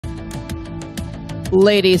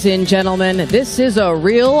Ladies and gentlemen, this is a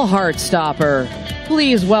real heart stopper.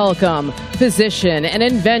 Please welcome physician and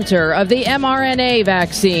inventor of the mRNA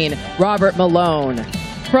vaccine, Robert Malone.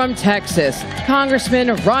 From Texas,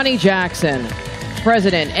 Congressman Ronny Jackson.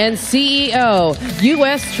 President and CEO,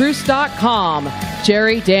 USTruth.com,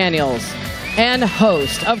 Jerry Daniels. And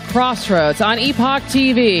host of Crossroads on Epoch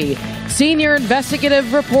TV, senior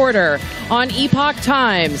investigative reporter on Epoch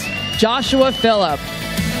Times, Joshua Phillip.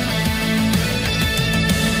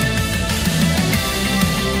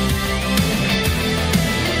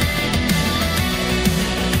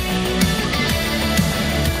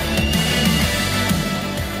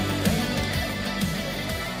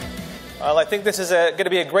 Well, I think this is going to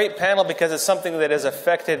be a great panel because it's something that has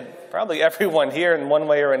affected probably everyone here in one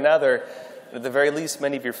way or another, at the very least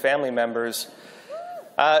many of your family members.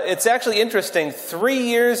 It's actually interesting. 3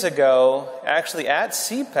 years ago, actually at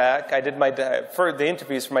CPAC, I did for the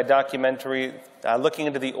interviews for my documentary looking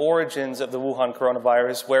into the origins of the Wuhan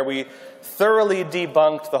coronavirus, where we thoroughly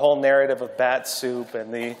debunked the whole narrative of bat soup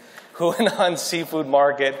and the Huanan seafood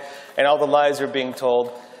market and all the lies we're being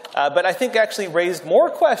told. But I think actually raised more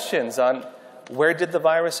questions on where did the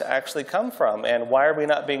virus actually come from and why are we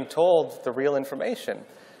not being told the real information?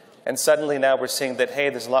 And suddenly now we're seeing that, hey,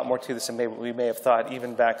 there's a lot more to this than maybe we may have thought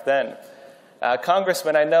even back then.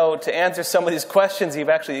 Congressman, I know to answer some of these questions,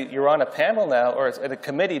 you're on a panel now, or at a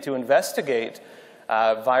committee to investigate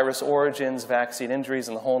virus origins, vaccine injuries,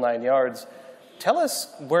 and the whole 9 yards. Tell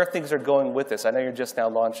us where things are going with this. I know you're just now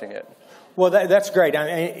launching it. Well, that's great. I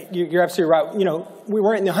mean, you're absolutely right. You know,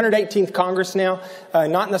 we're in the 118th Congress now,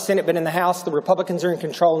 not in the Senate, but in the House. The Republicans are in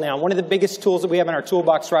control now. One of the biggest tools that we have in our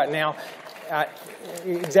toolbox right now,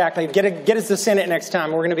 exactly, get us the Senate next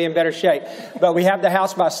time. We're going to be in better shape. But we have the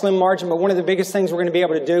House by a slim margin. But one of the biggest things we're going to be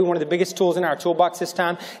able to do, one of the biggest tools in our toolbox this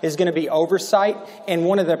time, is going to be oversight. And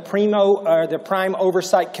one of the prime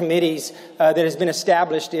oversight committees that has been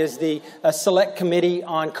established is the Select Committee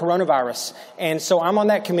on Coronavirus. And so I'm on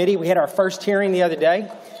that committee. We had our first hearing the other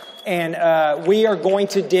day. And we are going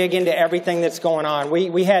to dig into everything that's going on.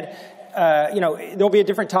 We had... there'll be a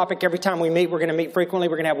different topic every time we meet. We're going to meet frequently.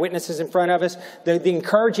 We're going to have witnesses in front of us. The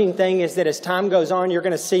encouraging thing is that as time goes on, you're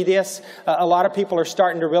going to see this. A lot of people are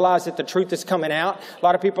starting to realize that the truth is coming out. A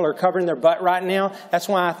lot of people are covering their butt right now. That's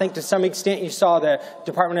why I think to some extent you saw the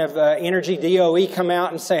Department of Energy, DOE, come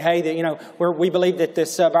out and say, hey, we believe that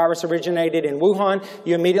this virus originated in Wuhan.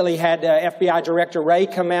 You immediately had FBI Director Wray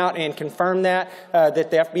come out and confirm that the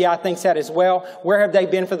FBI thinks that as well. Where have they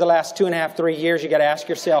been for the last 2.5, 3 years? You got to ask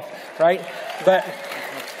yourself. Right? But,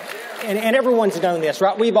 and everyone's known this,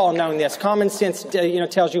 right? We've all known this. Common sense,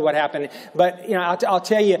 tells you what happened. But, I'll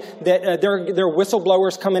tell you that there are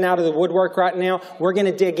whistleblowers coming out of the woodwork right now. We're going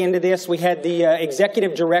to dig into this. We had the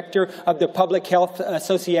executive director of the Public Health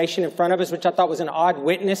Association in front of us, which I thought was an odd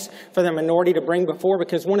witness for the minority to bring before,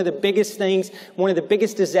 because one of the biggest things, one of the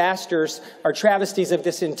biggest disasters or travesties of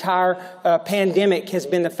this entire pandemic has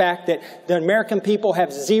been the fact that the American people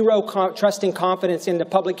have zero trust and confidence in the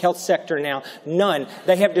public health sector now. None.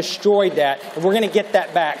 They have destroyed that, and we're going to get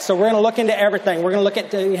that back. So we're going to look into everything. We're going to look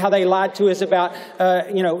at how they lied to us about,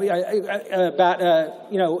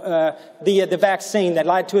 the vaccine. They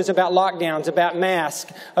lied to us about lockdowns, about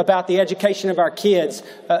masks, about the education of our kids,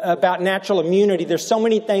 about natural immunity. There's so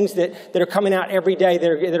many things that are coming out every day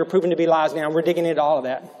that are proven to be lies now, and we're digging into all of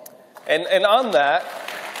that. And on that,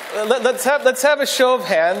 let's have a show of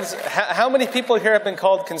hands. How many people here have been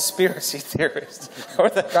called conspiracy theorists?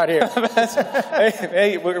 Right here.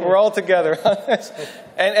 hey, we're all together on this.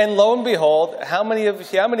 And lo and behold, how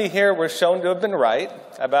many here were shown to have been right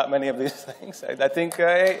about many of these things? I think,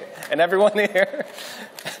 and everyone here.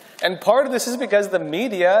 And part of this is because the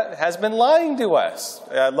media has been lying to us,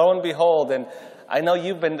 lo and behold. And I know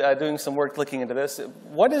you've been doing some work looking into this.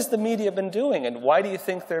 What has the media been doing, and why do you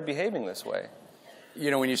think they're behaving this way?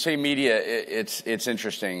 When you say media, it's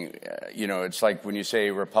interesting. It's like when you say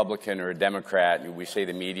Republican or a Democrat, we say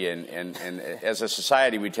the media, and as a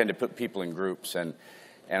society, we tend to put people in groups. And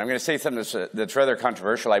I'm going to say something that's rather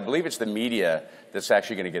controversial. I believe it's the media that's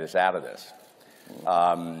actually going to get us out of this.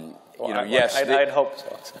 Yes, I'd hope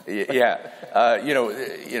so. Yeah,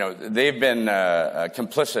 they've been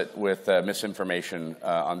complicit with misinformation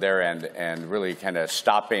on their end, and really kind of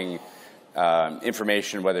stopping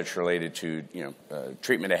information, whether it's related to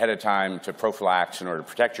treatment ahead of time, to prophylaxis in order to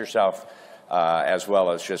protect yourself, as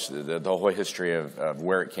well as just the whole history of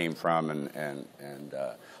where it came from and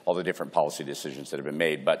all the different policy decisions that have been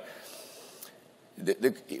made. But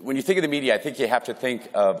when you think of the media, I think you have to think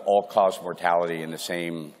of all-cause mortality in the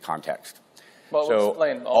same context. Well, so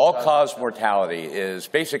explain all-cause mortality is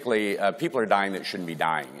basically people are dying that shouldn't be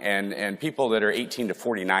dying, and people that are 18 to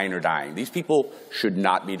 49 are dying. These people should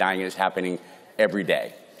not be dying. It's happening every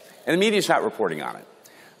day, and the media is not reporting on it.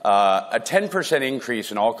 A 10%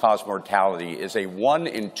 increase in all-cause mortality is a 1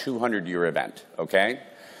 in 200-year event, okay?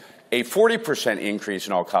 A 40% increase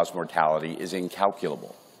in all-cause mortality is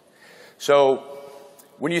incalculable. So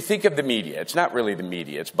when you think of the media, it's not really the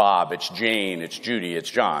media. It's Bob, it's Jane, it's Judy, it's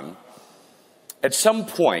John. At some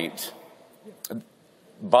point,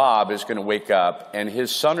 Bob is going to wake up and his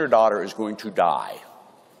son or daughter is going to die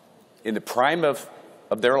in the prime of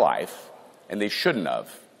their life, and they shouldn't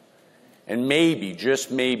have. And maybe, just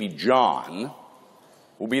maybe, John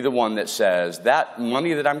will be the one that says, that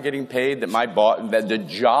money that I'm getting paid, that the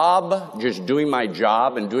job, just doing my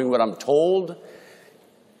job and doing what I'm told,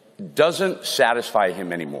 doesn't satisfy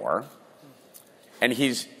him anymore. And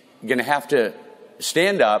he's going to have to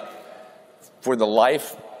stand up for the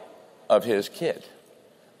life of his kid.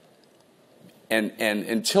 And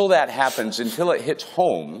until that happens, until it hits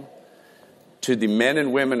home to the men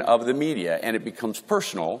and women of the media and it becomes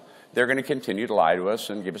personal, they're going to continue to lie to us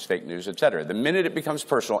and give us fake news, et cetera. The minute it becomes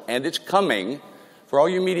personal, and it's coming, for all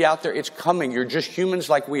you media out there, it's coming. You're just humans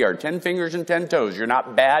like we are, 10 fingers and 10 toes. You're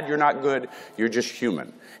not bad, you're not good, you're just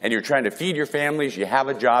human. And you're trying to feed your families, you have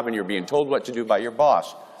a job, and you're being told what to do by your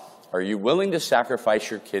boss. Are you willing to sacrifice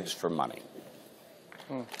your kids for money?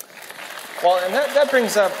 Well, and that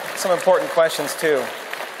brings up some important questions, too.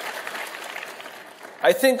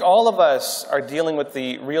 I think all of us are dealing with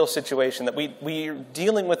the real situation that we're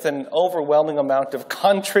dealing with an overwhelming amount of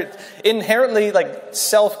inherently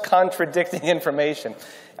self-contradicting information.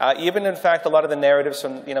 Even, in fact, a lot of the narratives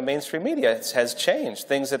from mainstream media has changed.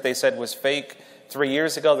 Things that they said was fake 3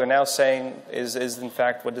 years ago, they're now saying is in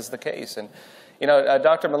fact what is the case. And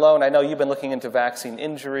Dr. Malone, I know you've been looking into vaccine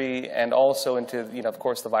injury and also into, of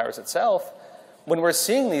course, the virus itself. When we're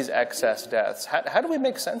seeing these excess deaths, how do we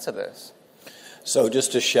make sense of this? So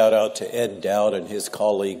just a shout out to Ed Dowd and his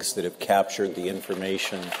colleagues that have captured the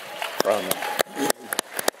information from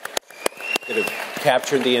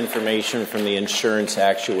the insurance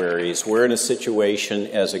actuaries. We're in a situation,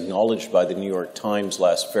 as acknowledged by the New York Times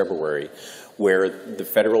last February, where the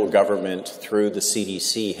federal government, through the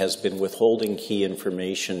CDC, has been withholding key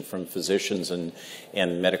information from physicians and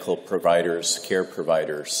medical providers, care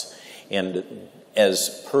providers. And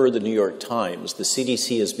as per the New York Times, the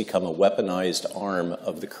CDC has become a weaponized arm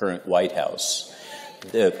of the current White House.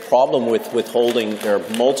 The problem with withholding, there are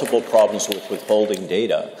multiple problems with withholding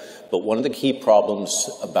data, but one of the key problems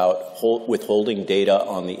about withholding data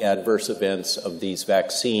on the adverse events of these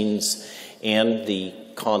vaccines and the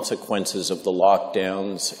consequences of the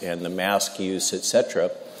lockdowns and the mask use,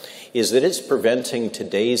 etc., is that it's preventing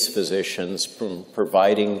today's physicians from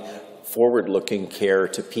providing forward-looking care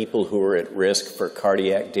to people who are at risk for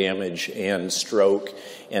cardiac damage and stroke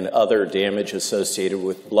and other damage associated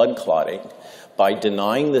with blood clotting. By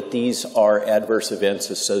denying that these are adverse events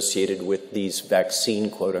associated with these vaccine,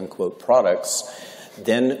 quote-unquote, products,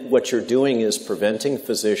 then what you're doing is preventing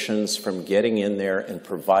physicians from getting in there and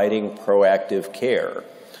providing proactive care.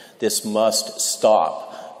 This must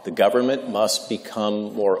stop. The government must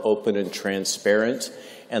become more open and transparent,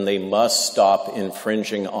 and they must stop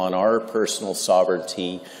infringing on our personal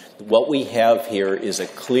sovereignty. What we have here is a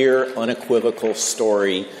clear, unequivocal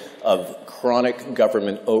story of chronic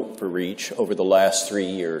government overreach over the last 3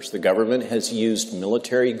 years. The government has used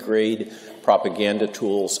military-grade propaganda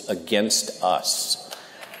tools against us.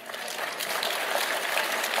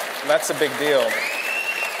 That's a big deal.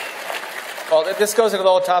 Well, this goes into the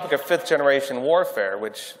whole topic of fifth-generation warfare,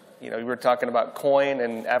 which we were talking about COIN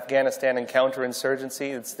and Afghanistan and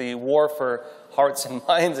counterinsurgency. It's the war for hearts and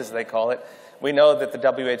minds, as they call it. We know that the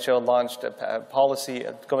WHO launched a policy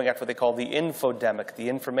going after what they call the infodemic, the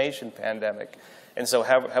information pandemic. And so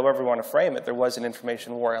however we want to frame it, there was an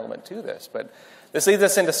information war element to this. But this leads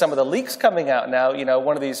us into some of the leaks coming out now.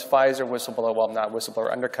 One of these Pfizer whistleblower, well, not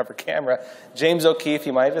whistleblower, undercover camera, James O'Keefe,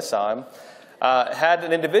 you might have saw him, had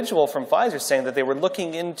an individual from Pfizer saying that they were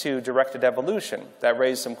looking into directed evolution. That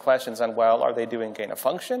raised some questions on, well, are they doing gain of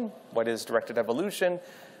function? What is directed evolution?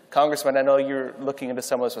 Congressman, I know you're looking into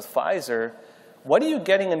some of this with Pfizer. What are you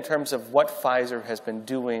getting in terms of what Pfizer has been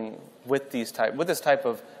doing with this type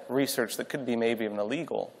of research that could be maybe even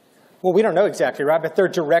illegal? Well, we don't know exactly, right? But their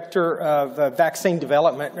director of vaccine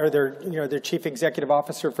development, or their chief executive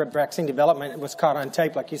officer for vaccine development, was caught on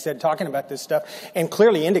tape, like you said, talking about this stuff, and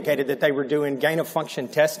clearly indicated that they were doing gain-of-function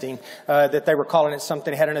testing, that they were calling it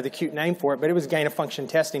something, had another cute name for it, but it was gain-of-function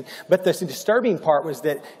testing. But the disturbing part was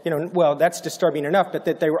that, well, that's disturbing enough, but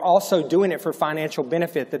that they were also doing it for financial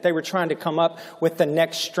benefit, that they were trying to come up with the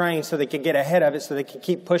next strain so they could get ahead of it, so they could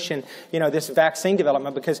keep pushing, this vaccine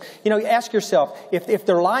development. Because, ask yourself, if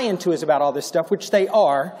they're lying to us about all this stuff, which they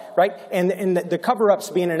are, right? And the cover-ups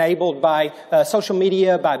being enabled by social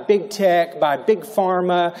media, by big tech, by big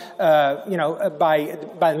pharma,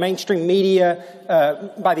 by mainstream media,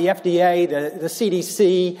 by the FDA, the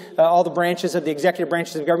CDC, all the branches of the executive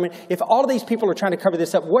branches of government. If all of these people are trying to cover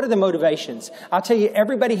this up, what are the motivations? I'll tell you,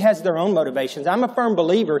 everybody has their own motivations. I'm a firm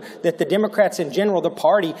believer that the Democrats in general, the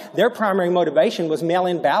party, their primary motivation was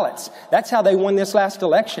mail-in ballots. That's how they won this last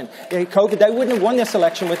election. COVID, they wouldn't have won this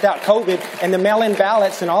election without COVID and the mail-in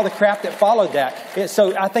ballots and all the crap that followed that.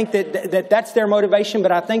 So I think that's their motivation,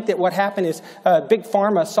 but I think that what happened is Big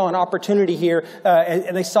Pharma saw an opportunity here,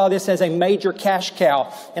 and they saw this as a major cash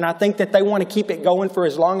cow, and I think that they want to keep it going for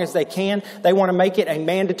as long as they can. They want to make it a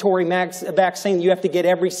mandatory vaccine you have to get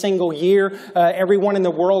every single year. Everyone in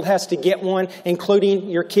the world has to get one, including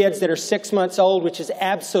your kids that are 6 months old, which is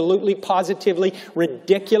absolutely, positively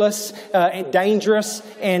ridiculous and dangerous,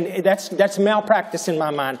 and that's malpractice in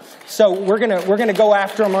my mind. So we're gonna go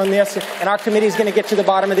after them on this, and our committee is going to get to the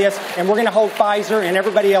bottom of this, and we're going to hold Pfizer and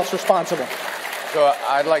everybody else responsible. So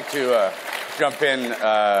I'd like to jump in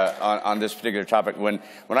on this particular topic. When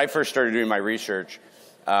I first started doing my research,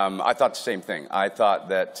 I thought the same thing. I thought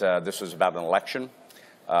that this was about an election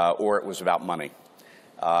or it was about money.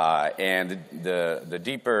 And the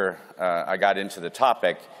deeper I got into the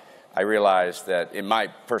topic, I realized that, in my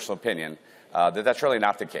personal opinion, that's really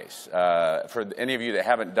not the case. For any of you that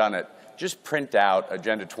haven't done it, just print out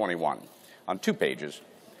Agenda 21 on 2 pages.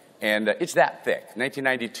 And it's that thick.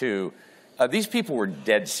 1992, these people were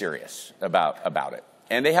dead serious about it.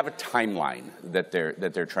 And they have a timeline that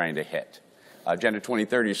they're trying to hit. Agenda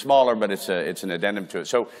 2030 is smaller, but it's an addendum to it.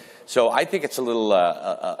 So I think it's a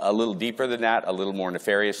little deeper than that, a little more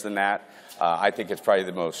nefarious than that. I think it's probably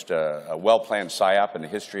the most well-planned psyop in the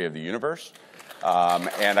history of the universe.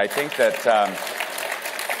 And I think that,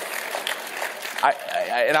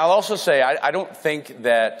 and I'll also say, I don't think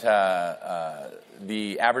that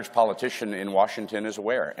the average politician in Washington is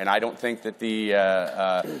aware, and I don't think that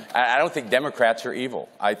I don't think Democrats are evil.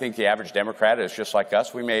 I think the average Democrat is just like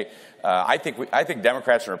us. We may, I think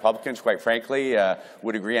Democrats and Republicans, quite frankly,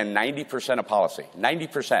 would agree on 90% of policy,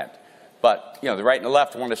 90%. But the right and the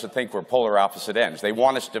left want us to think we're polar opposite ends. They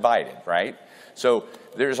want us divided, right? So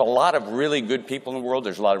there's a lot of really good people in the world.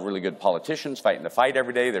 There's a lot of really good politicians fighting the fight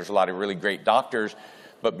every day. There's a lot of really great doctors.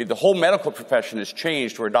 But the whole medical profession has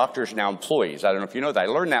changed where doctors are now employees. I don't know if you know that. I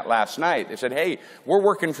learned that last night. They said, hey, we're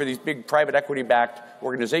working for these big private equity-backed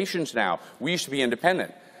organizations now. We used to be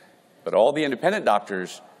independent. But all the independent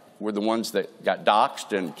doctors were the ones that got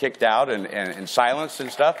doxxed and kicked out and silenced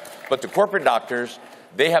and stuff. But the corporate doctors,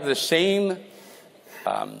 they have the same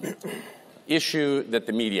issue that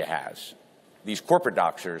the media has. These corporate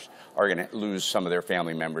doctors are going to lose some of their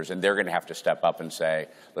family members, and they're going to have to step up and say,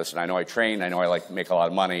 listen, I know I train, I know I like to make a lot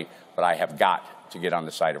of money, but I have got to get on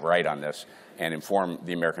the side of right on this and inform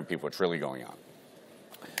the American people what's really going on.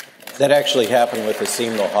 That actually happened with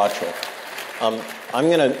Asim Lohatra. I'm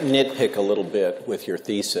going to nitpick a little bit with your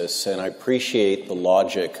thesis, and I appreciate the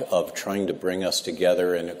logic of trying to bring us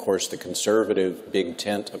together and, of course, the conservative big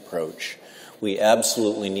tent approach. We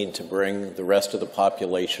absolutely need to bring the rest of the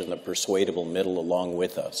population, the persuadable middle, along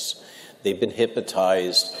with us. They've been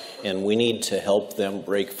hypnotized, and we need to help them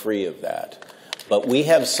break free of that. But we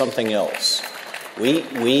have something else.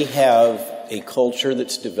 We have a culture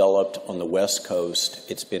that's developed on the West Coast.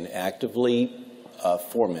 It's been actively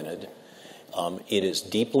fomented. It is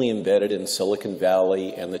deeply embedded in Silicon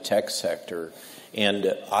Valley and the tech sector. And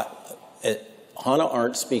Hannah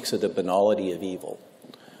Arendt speaks of the banality of evil.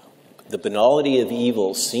 The banality of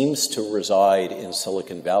evil seems to reside in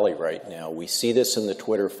Silicon Valley right now. We see this in the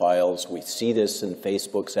Twitter files. We see this in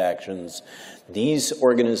Facebook's actions. These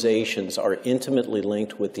organizations are intimately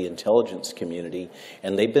linked with the intelligence community,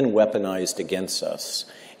 and they've been weaponized against us.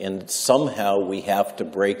 And somehow we have to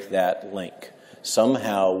break that link.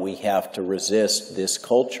 Somehow we have to resist this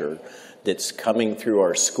culture that's coming through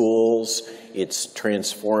our schools. It's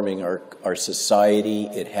transforming our society.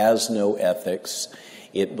 It has no ethics.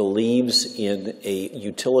 It believes in a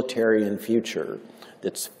utilitarian future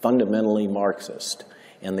that's fundamentally Marxist,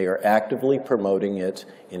 and they are actively promoting it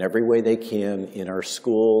in every way they can in our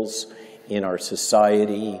schools, in our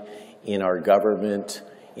society, in our government,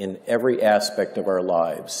 in every aspect of our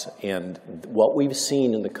lives. And what we've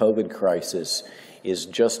seen in the COVID crisis is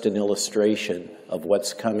just an illustration of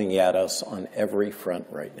what's coming at us on every front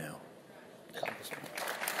right now.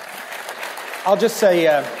 I'll just say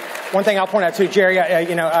one thing I'll point out too, Jerry.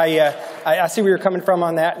 I see where you're coming from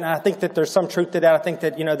on that, and I think that there's some truth to that. I think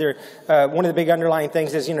that, one of the big underlying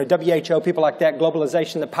things is, WHO, people like that,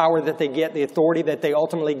 globalization, the power that they get, the authority that they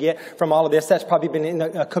ultimately get from all of this, that's probably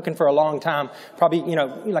been cooking for a long time. Probably,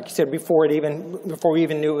 like you said, before we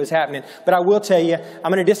even knew it was happening. But I will tell you,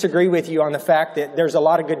 I'm going to disagree with you on the fact that there's a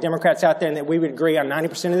lot of good Democrats out there and that we would agree on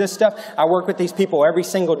 90% of this stuff. I work with these people every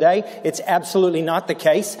single day. It's absolutely not the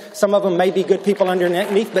case. Some of them may be good people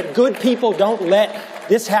underneath, but good people don't let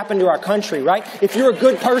this happened to our country, right? If you're a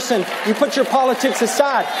good person, you put your politics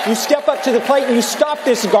aside. You step up to the plate and you stop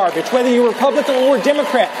this garbage, whether you're Republican or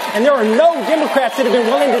Democrat. And there are no Democrats that have been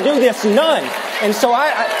willing to do this, none. And so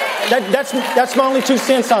that's my only 2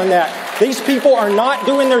 cents on that. These people are not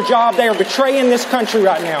doing their job. They are betraying this country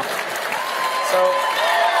right now.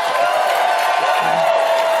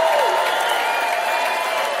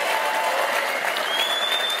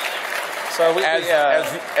 So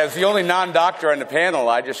as the only non-doctor on the panel,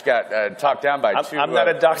 I just got talked down by two. I'm not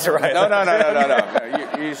a doctor either.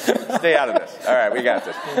 No. You stay out of this. All right, we got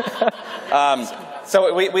this.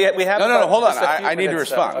 So we have. No, hold on. I need to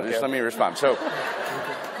respond. Okay. Just let me respond. So,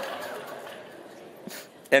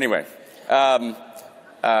 anyway,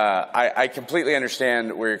 I completely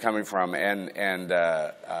understand where you're coming from, and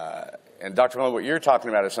Dr. Malone, what you're talking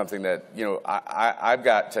about is something that I've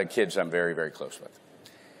got kids I'm very, very close with.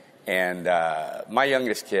 And my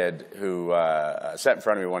youngest kid, who sat in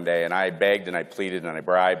front of me one day, and I begged and I pleaded and I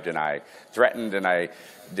bribed and I threatened and I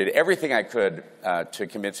did everything I could to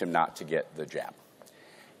convince him not to get the jab.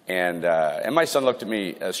 And my son looked at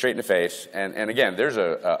me straight in the face. And again, there's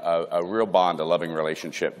a real bond, a loving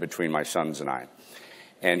relationship between my sons and I.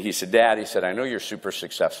 And he said, Dad, he said, I know you're super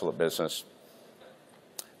successful at business,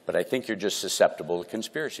 but I think you're just susceptible to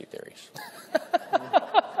conspiracy theories.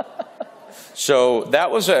 So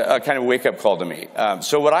that was a kind of wake-up call to me.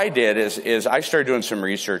 So what I did is I started doing some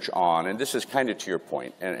research on, and this is kind of to your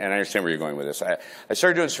point, and I understand where you're going with this. I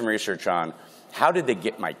started doing some research on how did they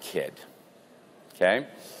get my kid, okay?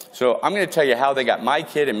 So I'm going to tell you how they got my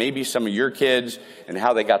kid and maybe some of your kids and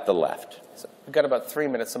how they got the left. So we've got about 3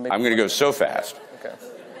 minutes. So maybe I'm going to go so fast. Okay.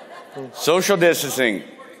 Social distancing.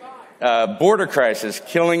 Border crisis,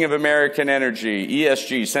 killing of American energy,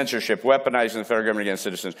 ESG, censorship, weaponizing the federal government against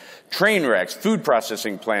citizens, train wrecks, food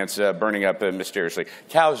processing plants burning up mysteriously,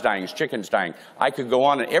 cows dying, chickens dying. I could go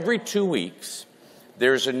on. And every 2 weeks,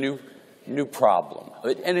 there's a new problem.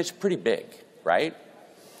 And it's pretty big, right?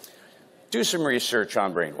 Do some research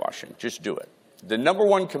on brainwashing. Just do it. The number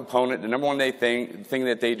one component, the number one thing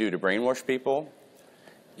that they do to brainwash people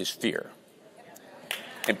is fear.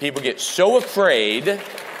 And people get so afraid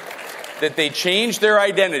that they change their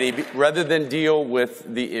identity rather than deal with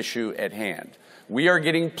the issue at hand. We are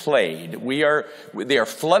getting played. They are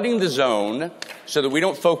flooding the zone so that we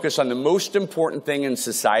don't focus on the most important thing in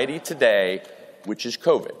society today, which is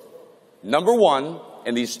COVID. Number one,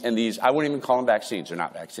 and these I wouldn't even call them vaccines. They're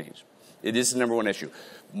not vaccines. It is the number one issue.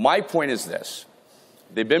 My point is this.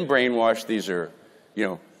 They've been brainwashed. These are,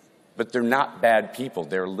 but they're not bad people.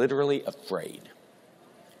 They're literally afraid.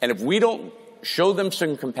 And if we don't show them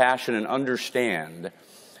some compassion and understand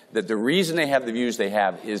that the reason they have the views they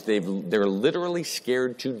have is they're literally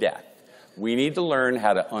scared to death. We need to learn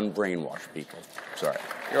how to unbrainwash people. Sorry.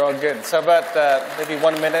 You're all good. So about maybe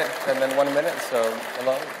 1 minute and then 1 minute. So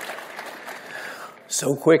hello.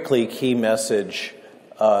 So quickly, key message.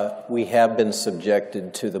 We have been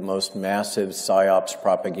subjected to the most massive PSYOPs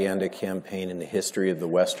propaganda campaign in the history of the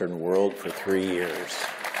Western world for 3 years.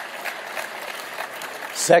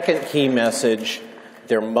 Second key message,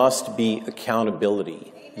 there must be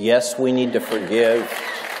accountability. Yes, we need to forgive.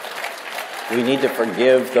 We need to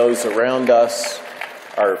forgive those around us,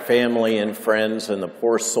 our family and friends, and the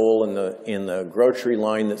poor soul in the grocery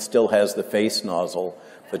line that still has the face nozzle.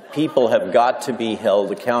 But people have got to be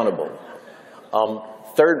held accountable.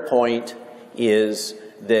 Third point is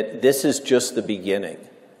that this is just the beginning.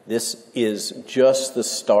 This is just the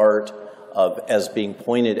start of, as being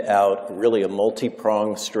pointed out, really a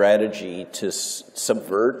multi-pronged strategy to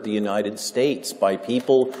subvert the United States by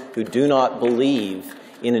people who do not believe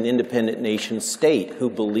in an independent nation state, who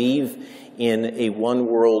believe in a one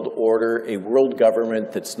world order, a world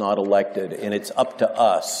government that's not elected, and it's up to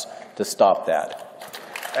us to stop that.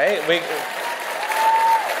 Hey,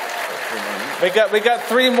 We got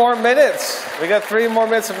 3 more minutes. We got 3 more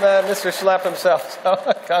minutes from Mr. Schlepp himself. So,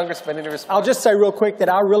 Congressman, any response? I'll just say real quick that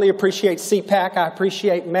I really appreciate CPAC. I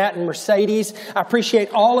appreciate Matt and Mercedes. I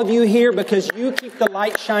appreciate all of you here because you keep the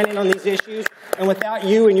light shining on these issues. And without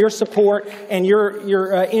you and your support and your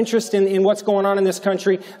interest in what's going on in this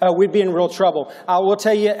country, we'd be in real trouble. I will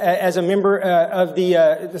tell you, as a member of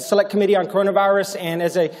the Select Committee on Coronavirus and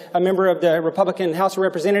as a member of the Republican House of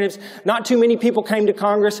Representatives, not too many people came to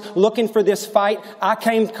Congress looking for this fight. I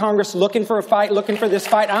came to Congress looking for a fight, looking for this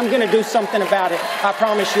fight. I'm going to do something about it. I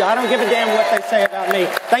promise you. I don't give a damn what they say about me.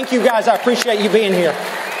 Thank you, guys. I appreciate you being here.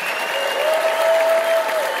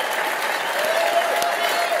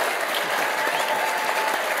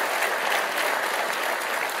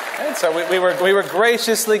 So we were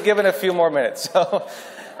graciously given a few more minutes. So,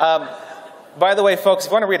 by the way, folks, if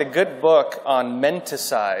you want to read a good book on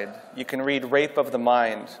menticide, you can read Rape of the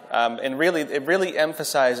Mind. And really, it really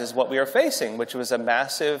emphasizes what we are facing, which was a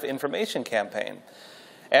massive information campaign.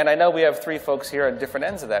 And I know we have 3 folks here at different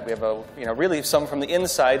ends of that. We have really some from the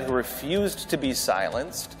inside who refused to be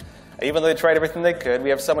silenced, even though they tried everything they could. We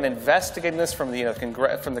have someone investigating this from the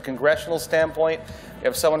from the congressional standpoint. We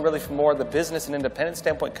have someone really from more the business and independent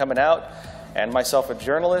standpoint coming out, and myself, a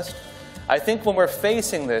journalist. I think when we're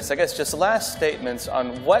facing this, I guess just last statements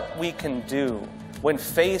on what we can do when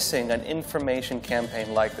facing an information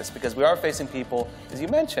campaign like this, because we are facing people, as you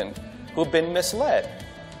mentioned, who've been misled.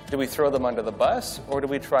 Do we throw them under the bus, or do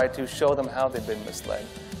we try to show them how they've been misled?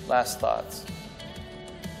 Last thoughts.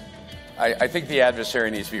 I think the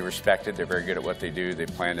adversary needs to be respected. They're very good at what they do. They've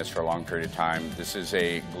planned this for a long period of time. This is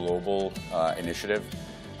a global initiative.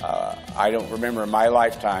 I don't remember in my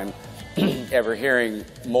lifetime ever hearing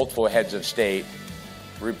multiple heads of state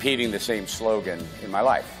repeating the same slogan in my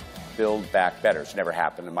life. Build back better. It's never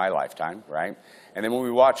happened in my lifetime, right? And then when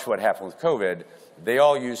we watch what happened with COVID, they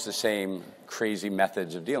all use the same crazy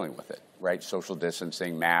methods of dealing with it, right? Social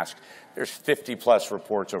distancing, mask. There's 50-plus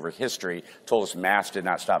reports over history told us masks did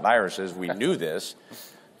not stop viruses. We knew this.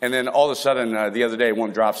 And then all of a sudden, the other day,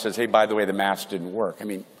 one drop says, hey, by the way, the mask didn't work. I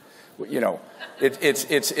mean, you know, it's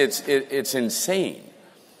insane.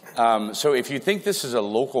 So if you think this is a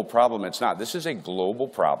local problem, it's not. This is a global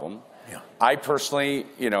problem. Yeah. I personally,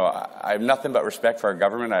 you know, I have nothing but respect for our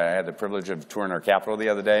government. I had the privilege of touring our Capitol the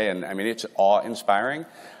other day, and I mean, it's awe-inspiring.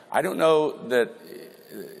 I don't know that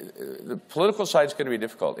the political side is going to be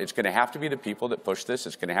difficult. It's going to have to be the people that push this.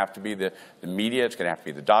 It's going to have to be the media. It's going to have to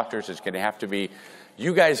be the doctors. It's going to have to be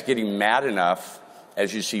you guys getting mad enough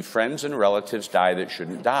as you see friends and relatives die that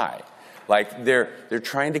shouldn't die. Like they're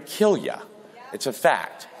trying to kill you. It's a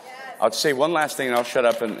fact. I'll say one last thing, and I'll shut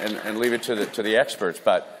up and leave it to the experts.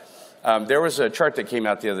 But there was a chart that came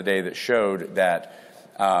out the other day that showed that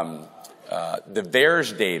the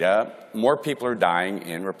VAERS data, more people are dying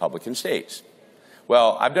in Republican states.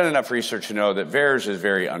 Well, I've done enough research to know that VAERS is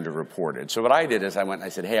very underreported. So what I did is I went and I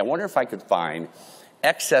said, hey, I wonder if I could find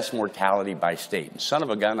excess mortality by state. And son of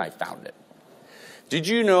a gun, I found it. Did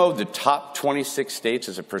you know the top 26 states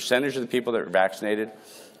as a percentage of the people that are vaccinated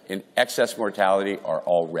in excess mortality are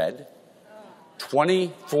all red?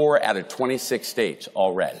 24 out of 26 states,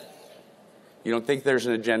 all red. You don't think there's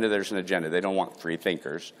an agenda, there's an agenda. They don't want free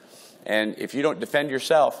thinkers. And if you don't defend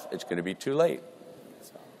yourself, it's going to be too late.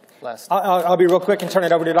 I'll be real quick and turn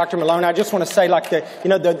it over to Dr. Malone. I just want to say, like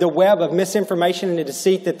the web of misinformation and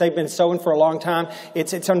deceit that they've been sowing for a long time,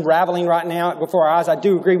 it's unraveling right now before our eyes. I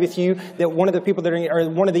do agree with you that one of the people that are, or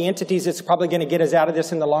one of the entities that's probably going to get us out of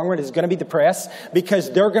this in the long run is going to be the press,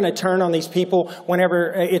 because they're going to turn on these people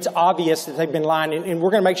whenever it's obvious that they've been lying, and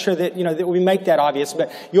we're going to make sure that that we make that obvious.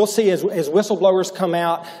 But you'll see as whistleblowers come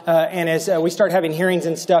out and as we start having hearings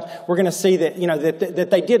and stuff, we're going to see that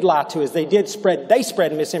that they did lie to us. They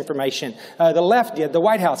spread misinformation. The left did, the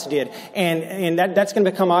White House did, and that's going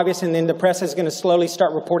to become obvious, and then the press is going to slowly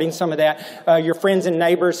start reporting some of that. Your friends and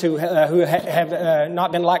neighbors who have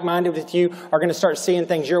not been like-minded with you are going to start seeing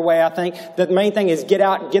things your way. I think the main thing is get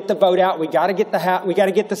out, get the vote out. We got to get the House, we got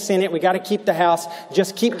to get the Senate, we got to keep the House.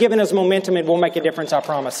 Just keep giving us momentum, and we'll make a difference. I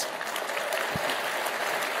promise.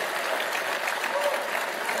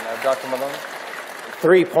 And Dr. Malone.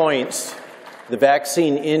 3 points. The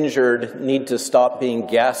vaccine injured need to stop being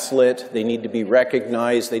gaslit. They need to be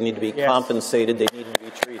recognized. They need to be compensated. They need to be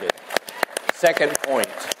treated. Second point,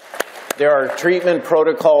 there are treatment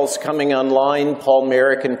protocols coming online, Paul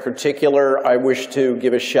Merrick in particular, I wish to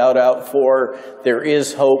give a shout out for. There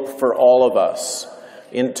is hope for all of us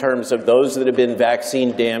in terms of those that have been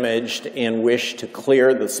vaccine damaged and wish to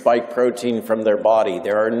clear the spike protein from their body.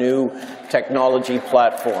 There are new technology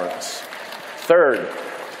platforms. Third,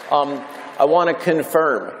 I want to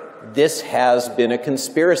confirm this has been a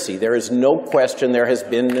conspiracy. There is no question there has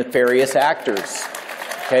been nefarious actors.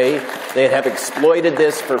 Okay? They have exploited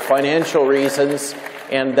this for financial reasons,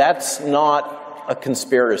 and that's not a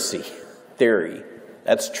conspiracy theory.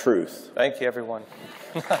 That's truth. Thank you, everyone.